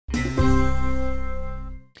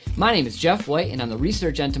My name is Jeff White, and I'm the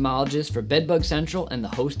Research Gentamologist for Bed Berg Central and the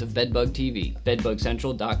host of Bed Berg TV,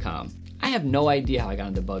 bedbergcentral.com. I have no idea how I got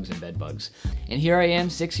into bugs and bed bugs. And here I am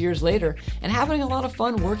 6 years later and having a lot of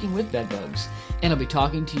fun working with bed bugs. And I'll be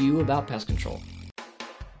talking to you about pest control.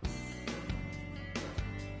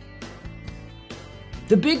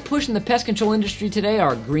 The big push in the pest control industry today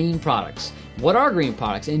are green products. What are green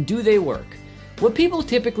products and do they work? What people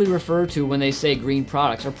typically refer to when they say green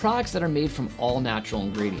products are products that are made from all natural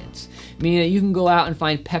ingredients. Meaning that you can go out and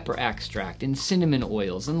find pepper extract and cinnamon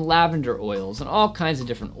oils and lavender oils and all kinds of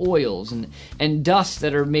different oils and dusts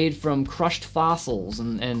that are made from crushed fossils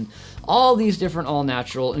and all these different all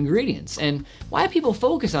natural ingredients. And why people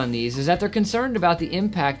focus on these is that they're concerned about the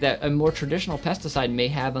impact that a more traditional pesticide may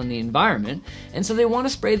have on the environment, and so they want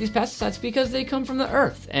to spray these pesticides because they come from the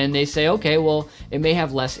earth, and they say, okay, well, it may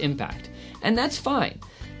have less impact. And that's fine.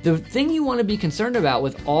 The thing you want to be concerned about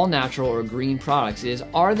with all natural or green products is,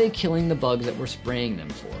 are they killing the bugs that we're spraying them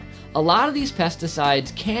for? A lot of these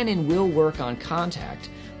pesticides can and will work on contact,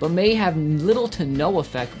 but may have little to no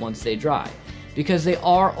effect once they dry, because they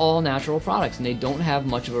are all natural products and they don't have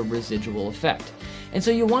much of a residual effect. And so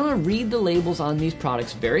you want to read the labels on these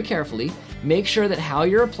products very carefully, make sure that how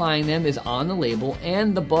you're applying them is on the label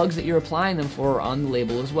and the bugs that you're applying them for are on the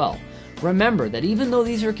label as well. Remember that even though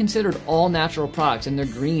these are considered all natural products and they're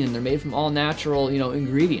green and they're made from all natural,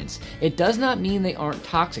 ingredients, it does not mean they aren't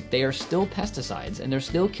toxic. They are still pesticides and they're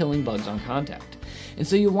still killing bugs on contact. And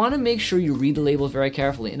so you want to make sure you read the labels very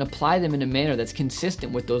carefully and apply them in a manner that's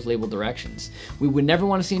consistent with those label directions. We would never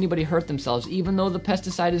want to see anybody hurt themselves. Even though the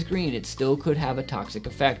pesticide is green, it still could have a toxic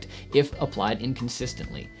effect if applied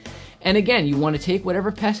inconsistently. And again, you want to take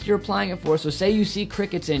whatever pest you're applying it for. So say you see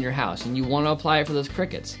crickets in your house and you want to apply it for those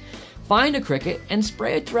crickets. Find a cricket and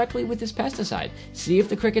spray it directly with this pesticide. See if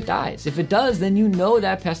the cricket dies. If it does, then you know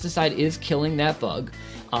that pesticide is killing that bug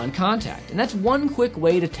on contact. And that's one quick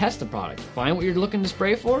way to test the product. Find what you're looking to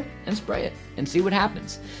spray for and spray it and see what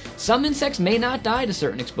happens. Some insects may not die to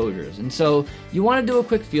certain exposures, and so you want to do a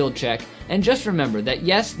quick field check. And just remember that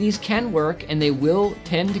yes, these can work and they will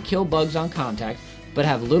tend to kill bugs on contact, but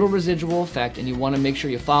have little residual effect, and you want to make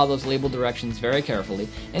sure you follow those label directions very carefully.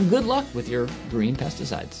 And good luck with your green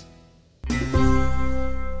pesticides.